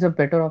Varane is a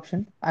better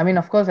option. I mean,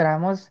 of course,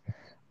 Ramos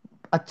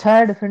अच्छा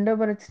है defender,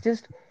 but it's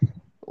just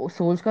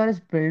Solskjaer is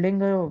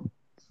building a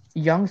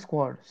young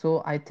squad. So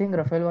I think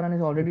Rafael Varane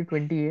is already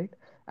 28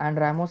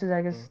 and Ramos is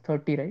I guess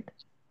 30, right?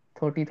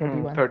 30,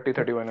 31.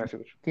 30-31 ऐसे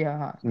कुछ। Yeah,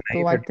 हाँ.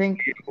 नहीं, तो I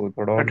think 38 हो,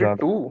 थोड़ा और थर्टी ज्यादा।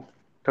 To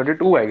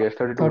 32 I guess,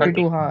 32 30।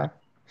 32 हाँ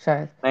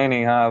शायद. नहीं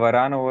नहीं, हाँ,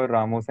 Varane over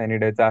Ramos any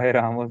day, चाहे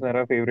रामोस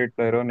मेरा फेवरेट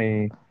प्लेयर हो।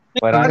 नहीं,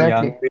 वरान अरे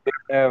यंग Exactly.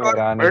 प्लेयर है,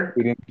 वरान बट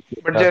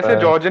एक्सपीरियंस बट जाता जैसे है।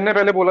 जॉर्जन ने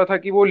पहले बोला था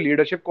कि वो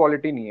लीडरशिप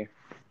क्वालिटी नहीं है।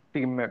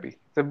 टीम में भी,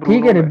 सिर्फ ठीक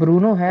ब्रूनो है रे, में।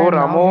 ब्रूनो है, वो नाउ ही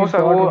रामोस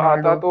गॉट वो आता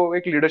रोनाल्डो। तो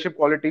एक लीडरशिप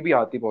क्वालिटी भी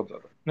आती बहुत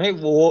ज्यादा। नहीं,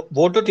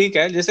 वो तो ठीक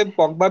है, जैसे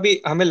पॉगबा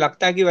भी हमें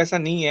लगता है कि वैसा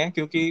नहीं है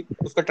क्योंकि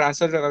उसका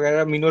ट्रांसफर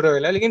वगैरह मीनो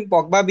रवेला है, लेकिन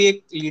पॉगबा भी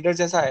एक लीडर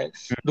जैसा है।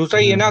 दूसरा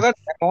ये ना, हम्म। अगर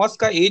रेमोस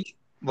का एज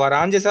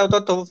वरान जैसा होता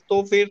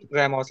तो फिर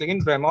रेमोस,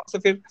 लेकिन रेमोस से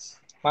फिर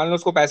मान लो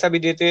उसको पैसा भी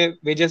देते,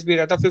 वेजेस भी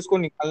रहता, फिर उसको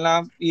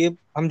निकालना, ये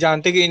हम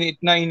जानते कि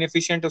इतना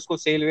इनएफिशिएंट, उसको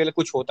सेल वेल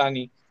कुछ होता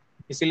नहीं,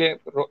 इसीलिए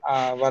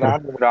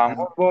वरान।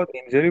 रामोस बहुत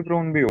इंजरी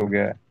प्रोन भी हो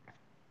गया है।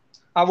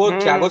 हाँ, वो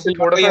थियागो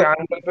सिल्वा थोड़ा का ही सा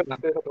एंगल पे आता।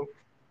 देखा तो।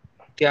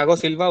 थियागो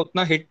सिल्वा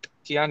उतना हिट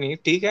किया नहीं,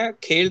 ठीक है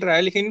खेल रहा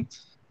है, लेकिन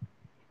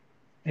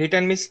हिट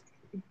एंड मिस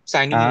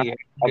साइनिंग है हाँ, ये अब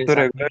मेरे तो हिसाब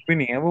से। रेगुलर भी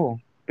नहीं है वो।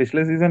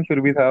 पिछले सीजन फिर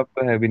भी था, अब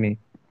तो है भी नहीं।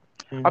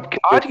 अब हम्म।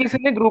 आज किसी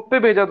ने ग्रुप पे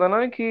भेजा था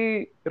ना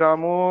कि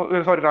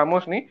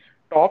रामोस नहीं,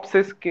 टॉप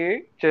सिक्स के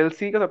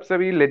चेल्सी का सबसे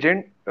अभी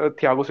लेजेंड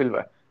थियागो सिल्वा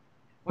है।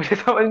 मुझे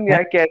समझ नहीं है,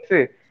 आया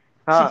कैसे।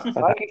 हाँ,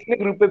 पता आज किसी ने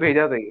ग्रुप पे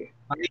भेजा था ये।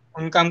 भाई,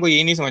 उनका हमको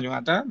ये नहीं समझ में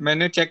आता,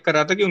 मैंने चेक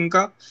करा था कि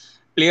उनका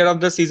प्लेयर ऑफ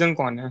द सीजन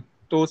कौन है,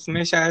 तो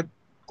उसमें शायद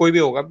कोई भी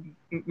होगा।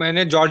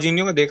 मैंने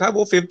जॉर्जिनियो का देखा,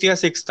 वो फिफ्थ या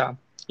सिक्स था,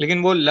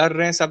 लेकिन वो लड़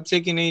रहे हैं सबसे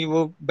कि नहीं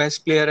वो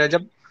बेस्ट प्लेयर है।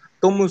 जब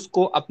तुम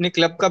उसको अपने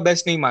क्लब का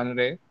बेस्ट नहीं मान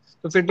रहे,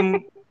 तो फिर तुम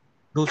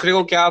दूसरे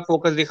को क्या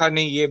फोकस दिखा,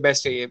 नहीं ये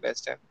बेस्ट है, ये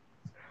बेस्ट है।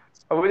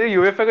 अब मुझे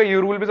यूएफए का ये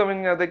रूल भी समझ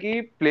नहीं आता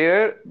कि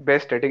प्लेयर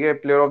बेस्ट है, ठीक है,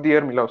 प्लेयर ऑफ द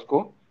ईयर मिला उसको,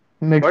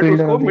 बट मिडफील्डर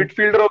उसको of the.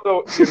 Midfielder of the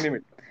year नहीं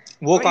मिलता।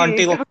 वो भाई ये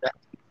कांटे को क्या मिला।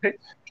 है?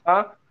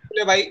 हाँ।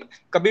 इसलिए भाई,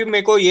 कभी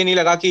मेरे को ये नहीं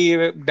लगा कि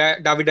ये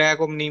डाविड डाया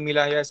को नहीं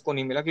मिला या इसको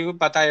नहीं मिला, क्योंकि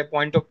पता है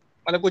पॉइंट ऑफ,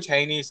 मतलब कुछ है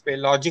ही नहीं इस पे,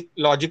 लॉजिक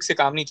लॉजिक से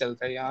काम नहीं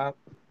चलता है यहाँ, वो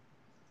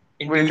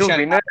जो इंट्यूशन।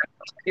 विनर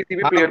किसी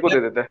भी हाँ, प्लेयर को दे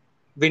देता है।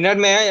 विनर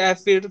में है या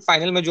फिर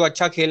फाइनल में जो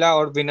अच्छा खेला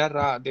और विनर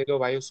रहा, दे दो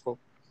भाई उसको।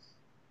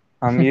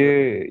 हम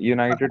ये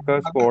यूनाइटेड का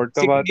स्क्वाड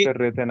का बात सिटी कर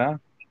रहे थे ना, तो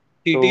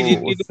सिटी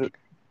जीती तो उस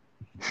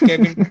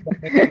केविन डी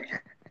ब्रुयने का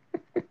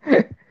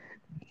नहीं।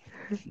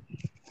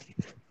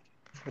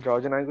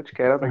 जॉर्ज नाइन कुछ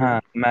कह रहा था क्या?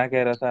 हाँ, मैं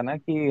कह रहा था ना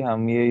कि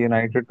हम ये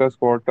यूनाइटेड का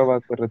स्क्वाड का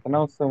बात कर रहे थे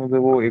ना, उससे मुझे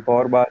वो एक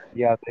और बात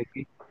याद है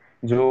कि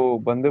जो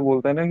बंदे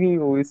बोलते हैं ना कि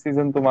वो इस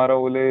सीजन तुम्हारा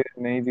ओले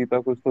नहीं जीता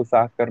कुछ तो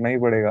साफ करना ही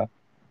पड़ेगा।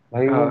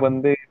 भाई वो हाँ।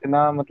 बंदे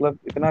इतना, मतलब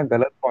इतना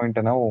गलत पॉइंट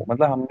है ना वो,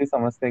 मतलब हम भी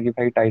समझते हैं कि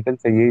भाई टाइटल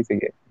चाहिए ही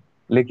चाहिए,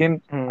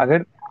 लेकिन हम्म।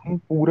 अगर हम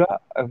पूरा,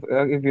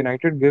 if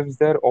United gives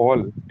there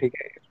all, ठीक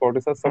है,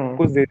 स्पॉटिसा सब हम्म।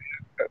 कुछ दे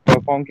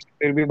परफॉर्म किया,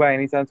 फिर भी बाय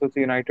एनी चांस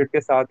सोचिए यूनाइटेड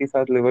के साथ ही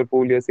साथ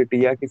लिवरपूल या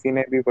सिटी या किसी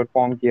ने भी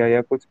परफॉर्म किया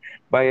या कुछ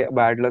बाय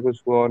बैड लक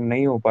कुछ हुआ और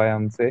नहीं हो पाया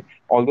हमसे,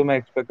 ऑल्दो मैं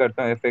एक्सपेक्ट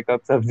करता हूँ एफए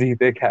कप सब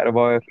जीते,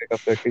 कैराबाओ एफए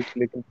कप एटलीस्ट,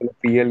 लेकिन चलो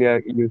पीएल या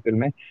यूसीएल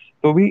में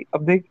तो भी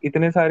अब देख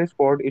इतने सारे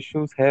स्क्वाड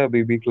इश्यूज है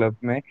अभी भी क्लब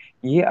में।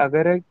 ये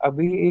अगर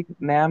अभी एक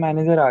नया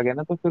मैनेजर आ गया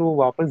ना तो फिर वो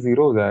वापस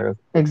जीरो हो जाएगा सब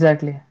कुछ।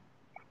 एग्जैक्टली।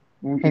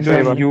 जो सही बात।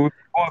 एग्जैक्टली। यूथ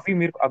को अभी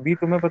मेरे अभी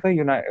तुम्हें पता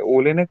है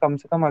ओले ने कम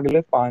से कम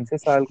अगले 5 6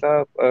 साल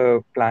का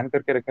प्लान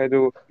करके रखा है,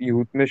 जो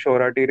यूथ में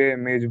शोराटीरे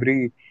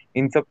मेजब्री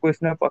इन सबको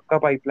इसने पक्का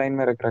पाइपलाइन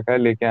में रख रखा है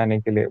लेके आने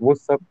के लिए। वो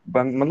सब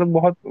मतलब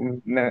बहुत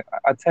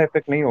अच्छा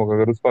इफेक्ट नहीं होगा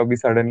अगर उसको अभी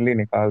सडनली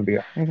निकाल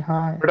दिया।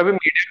 हाँ। बट अभी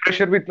मीडिया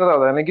प्रेशर भी इतना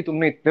ज्यादा है ना कि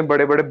तुमने इतने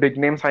बड़े बड़े बिग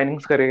नेम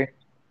साइनिंग्स करे,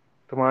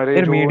 तुम्हारे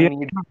फिर जो मीडिया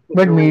नीड, बट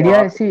जो वहां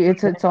मीडिया सी, पे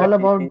इट्स ऑल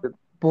अबाउट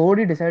बोर्ड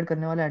ही डिसाइड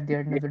करने वाला at the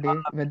end of the day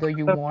whether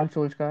you want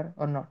Solskjaer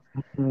और नॉट।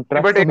 ट्रस्ट बट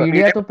तो तो एक कर। मीडिया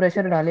मीडिया तो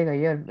प्रेशर डालेगा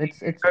यार,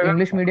 it's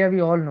English media, we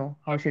all know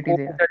how shitty को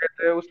दे आर। क्या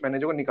कहते हैं, उस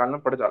मैनेजर को निकालना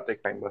पड़ जाता है एक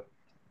टाइम पर।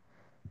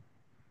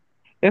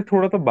 यार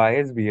थोड़ा तो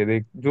बायस भी है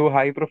देख, जो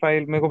हाई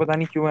प्रोफाइल, मेरे को पता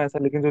नहीं क्यों ऐसा,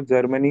 लेकिन जो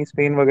जर्मनी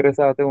स्पेन वगैरह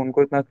से आते हैं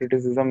उनको इतना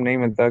क्रिटिसिज्म नहीं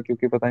मिलता,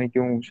 क्योंकि पता नहीं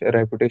क्यों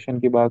रेपुटेशन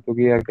की बात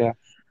होगी या क्या।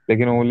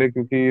 लेकिन ओले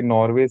क्योंकि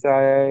नॉर्वे से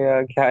आया है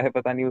या क्या है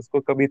पता नहीं, उसको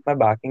कभी इतना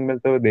बैकिंग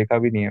मिलते हुए देखा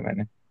भी नहीं है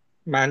मैंने।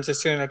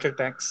 Manchester United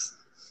tax.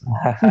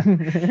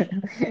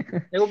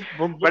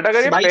 देखो बट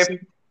अगर ये भाई, पेप।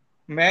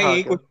 मैं हाँ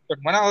यही क्या? कुछ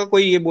करूंगा ना, अगर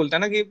कोई ये बोलता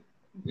है ना कि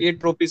ये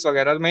ट्रॉफीज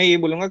वगैरह, तो मैं ये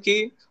बोलूंगा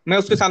कि मैं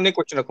उसके सामने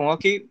कुछ रखूंगा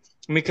कि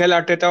मिकेल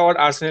आर्टेटा और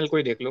आर्सेनल को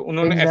ही देख लो,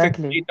 उन्होंने एफए कप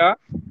एग्जैक्टली। जीता,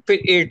 फिर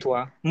एट्थ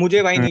हुआ,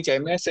 मुझे वही हम्म, नहीं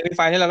चाहिए। मैं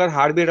सेमीफाइनल अगर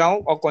हार भी रहा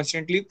हूँ और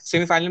कॉन्स्टेंटली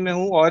सेमीफाइनल में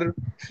हूँ, और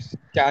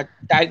क्या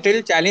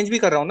टाइटल चैलेंज भी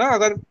कर रहा हूँ ना,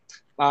 अगर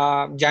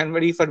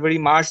जनवरी फरवरी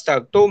मार्च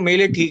तक, तो मेरे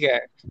लिए ठीक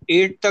है।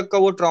 एट तक का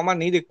वो ट्रॉमा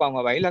नहीं देख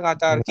पाऊंगा भाई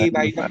लगातार, कि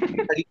भाई हम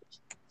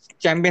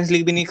चैंपियंस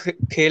लीग भी नहीं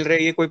खेल रहे,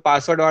 ये कोई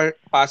पासवर्ड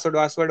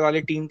वासवर्ड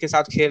वाले टीम के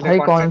साथ खेल रहे भाई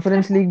कॉन्फ्रेंस।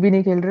 कॉन्फ्रेंस लीग भी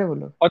नहीं खेल रहे वो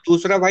लोग। और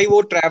दूसरा भाई,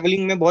 वो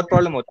ट्रैवलिंग में बहुत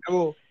प्रॉब्लम होता है,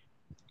 वो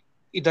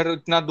इधर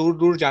इतना दूर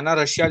दूर जाना,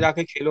 रशिया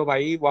जाके खेलो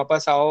भाई,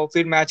 वापस आओ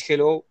फिर मैच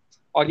खेलो,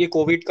 और ये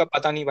कोविड का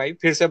पता नहीं भाई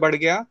फिर से बढ़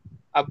गया,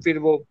 अब फिर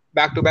वो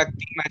बैक टू बैक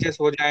 3 मैचेस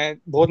हो जाए,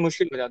 बहुत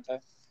मुश्किल हो जाता है।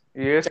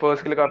 ये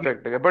स्पर्स के लिए काफी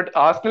हेक्टिक है, बट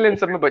आर्सेनल इन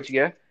सब में बच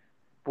गया है।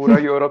 पूरा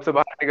यूरोप से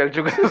बाहर निकल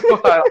चुका है वो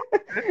आराम से।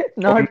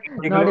 नॉट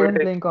नॉट इवन कोई प्लेइंग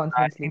प्लान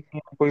कॉन्फ्रेंस ही लीग। नहीं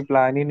है, कोई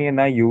प्लान ही नहीं है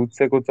ना, यूथ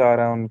से कुछ आ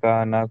रहा है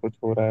उनका ना कुछ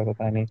हो रहा है,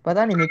 पता नहीं।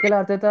 पता नहीं Mikel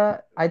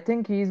Arteta, I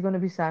think he is gonna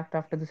be sacked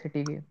after the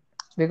city game,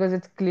 because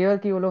it's clear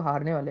कि वो लोग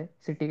हारने वाले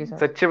सिटी के साथ।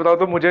 सच्ची बताओ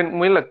तो मुझे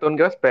मुझे लगता है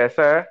उनके पास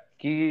पैसा है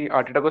कि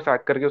आर्टेटा को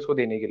सैक करके उसको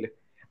देने के लिए।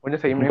 मुझे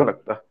सही में उनका नहीं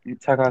लगता।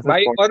 अच्छा खासा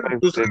भाई, और 45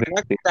 दूसरा दे है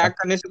ना, देगा। टैग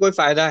करने से कोई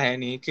फायदा है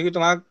नहीं, क्योंकि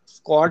तुम्हारा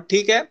स्क्वाड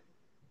ठीक है,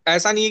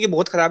 ऐसा नहीं है कि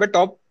बहुत खराब है,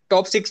 टॉप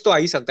टॉप 6 तो आ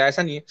ही सकता है,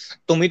 ऐसा नहीं है।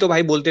 तुम ही तो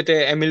भाई बोलते थे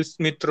एमिल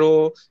स्मिथ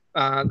रो,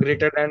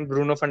 ग्रेटर देन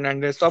ब्रूनो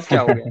फर्नांडिस, तो अब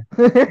क्या हो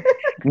गया?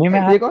 नहीं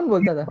मैं ये कौन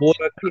बोलता था? वो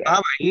हाँ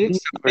भाई,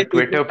 सबने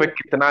ट्विटर पे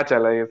कितना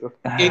चला ये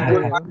सब। एक गोल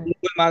अरे मारा, भाई, दो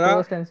गोल मारा,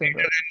 फर्स्ट टाइम सुन रहा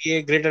ग्रेटर देन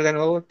ये, ग्रेटर देन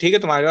वो, ठीक है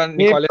तुम्हारे पास ये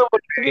निकोलस तो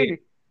बोलते हैं कि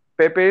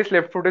पेपे's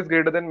left foot is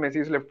greater than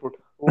Messi's left foot।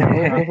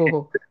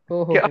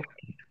 हूँ। क्या?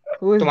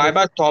 हु इज तुम्हारे दिस?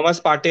 पास थॉमस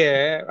पार्टे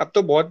है, अब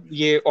तो बहुत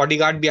ये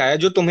ऑडिगार्ड भी आया,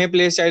 जो तुम्हें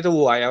प्लेस चाहिए तो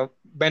वो आया।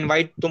 बेन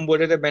वाइट, तुम बोल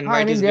रहे थे बेन हाँ,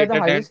 आई white mean is they are the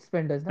greater than highest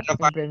spenders ना इन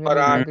premiere league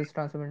Farhan, this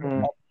transfer window.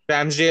 Hmm,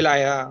 Ramsdale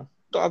आया।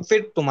 तो अब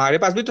फिर तुम्हारे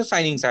पास भी तो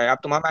साइनिंग्स आया, अब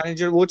तुम्हारा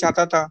मैनेजर वो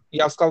चाहता था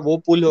या उसका वो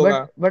पुल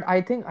होगा। But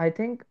I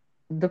think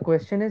the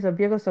question is,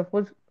 अभी अगर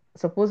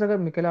सपोज अगर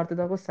मिकेल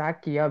आर्टेटा को सैक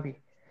किया भी,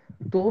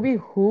 तो भी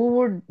who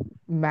would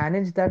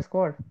manage that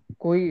squad?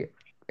 कोई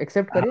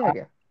एक्सेप्ट हाँ करेगा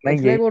क्या? मैं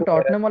इट्स यही लाइक वो तो कह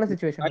रहा टॉटनहम वाला था कि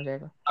सिचुएशन हो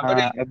जाएगा।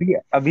 अगर हाँ अभी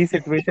अभी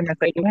सिचुएशन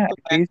ऐसा है कि ना तो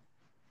एटलीस्ट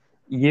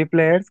ये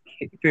प्लेयर्स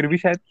फिर भी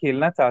शायद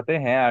खेलना चाहते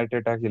हैं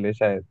आर्टेटा के लिए,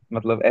 शायद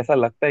मतलब ऐसा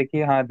लगता है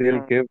कि हाँ दिल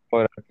हम्म। Give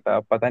for Arteta.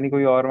 पता नहीं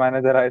कोई और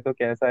मैनेजर आए तो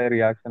कैसा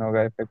रिएक्शन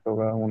होगा, इफेक्ट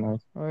होगा, हु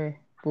नोस। ओए,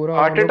 पूरा ऑन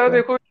आर्टेटा रुका है।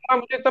 देखो इतना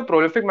मुझे इतना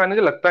प्रोलिफिक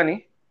मैनेजर लगता नहीं,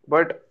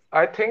 but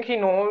I think he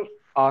knows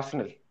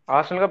Arsenal.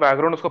 Arsenal का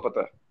बैकग्राउंड उसको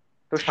पता है,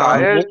 तो हाँ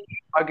वो, शायद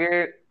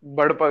आगे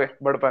बढ़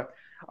पाए।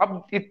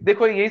 अब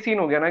देखो यही सीन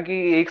हो गया ना कि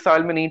एक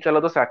साल में नहीं चला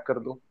तो सैक कर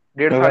दो,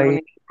 1.5 साल में वही नहीं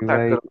चला तो सैक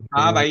वही कर दो।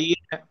 हाँ भाई ये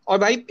है। और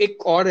भाई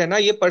एक और है ना,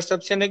 ये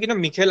परसेप्शन है कि ना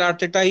मिखेल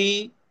आर्टेटा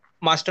ही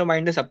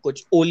मास्टरमाइंड है सब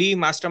कुछ, ओली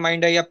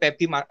मास्टरमाइंड है या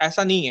पेपी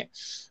ऐसा नहीं है।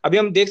 अभी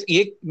हम देख,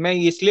 ये मैं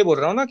इसलिए बोल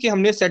रहा हूँ ना कि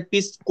हमने सेट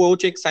पीस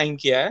कोच एक साइन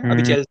किया है अभी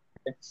हम्म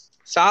चेल्सी में।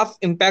 साफ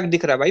इम्पैक्ट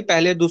दिख रहा है भाई,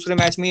 पहले दूसरे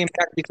मैच में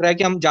इम्पैक्ट दिख रहा है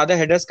कि हम ज्यादा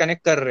हेडर्स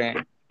कनेक्ट कर रहे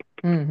हैं।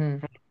 हम्म।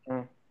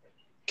 हम्म।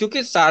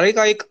 क्योंकि सारे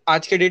का एक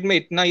आज के डेट में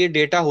इतना ये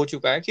डेटा हो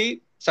चुका है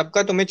कि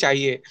सबका तुम्हें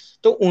चाहिए।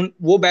 तो उन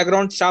वो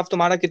बैकग्राउंड स्टाफ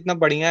तुम्हारा कितना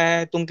बढ़िया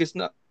है, तुम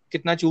कितना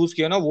कितना चूज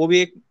किया ना, वो भी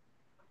एक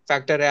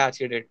फैक्टर है आज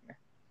के डेट में।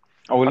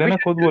 ओले अभी ने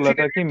खुद बोला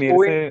चेल्सी ने था भी कि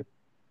कोई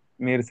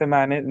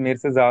मेरे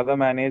से ज्यादा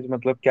मैनेज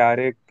मतलब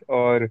कैरिक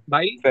और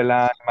भाई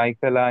माइक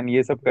फेलान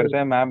ये सब करते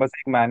हैं, मैं बस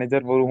एक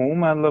मैनेजर वो हूँ,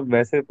 मैं मतलब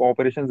वैसे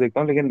ऑपरेशंस देखता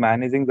हूँ लेकिन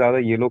मैनेजिंग ज्यादा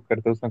ये लोग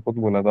करते हैं, उसने खुद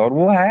बोला था और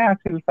वो है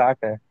एक्चुअल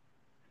फैक्ट है।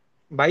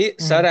 भाई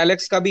सर हम्म।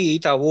 एलेक्स का भी यही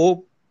था,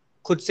 वो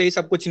खुद से ही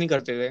सब कुछ नहीं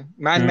करते थे,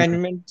 मैन हम्म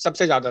मैनेजमेंट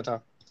सबसे ज्यादा था।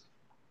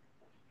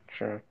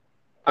 अच्छा, अभी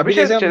अभी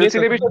शायद जैसे हम देख चेल्सी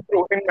ने भी सकते हैं। शायद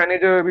प्रोटीन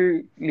मैनेजर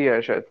भी लिया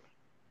है शायद।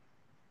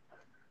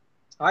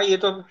 हाँ ये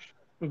तो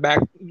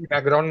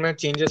बैकग्राउंड में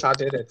चेंजेस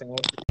आते रहते हैं।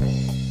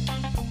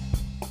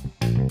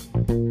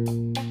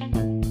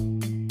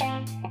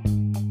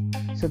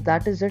 So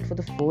that is it for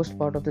the first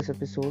part of this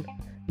episode.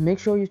 Make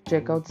sure you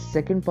check out the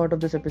second part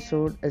of this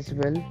episode as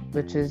well,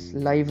 which is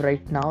live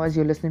right now as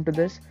you're listening to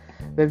this,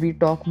 where we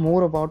talk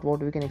more about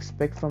what we can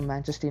expect from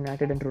Manchester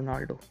United and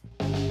Ronaldo.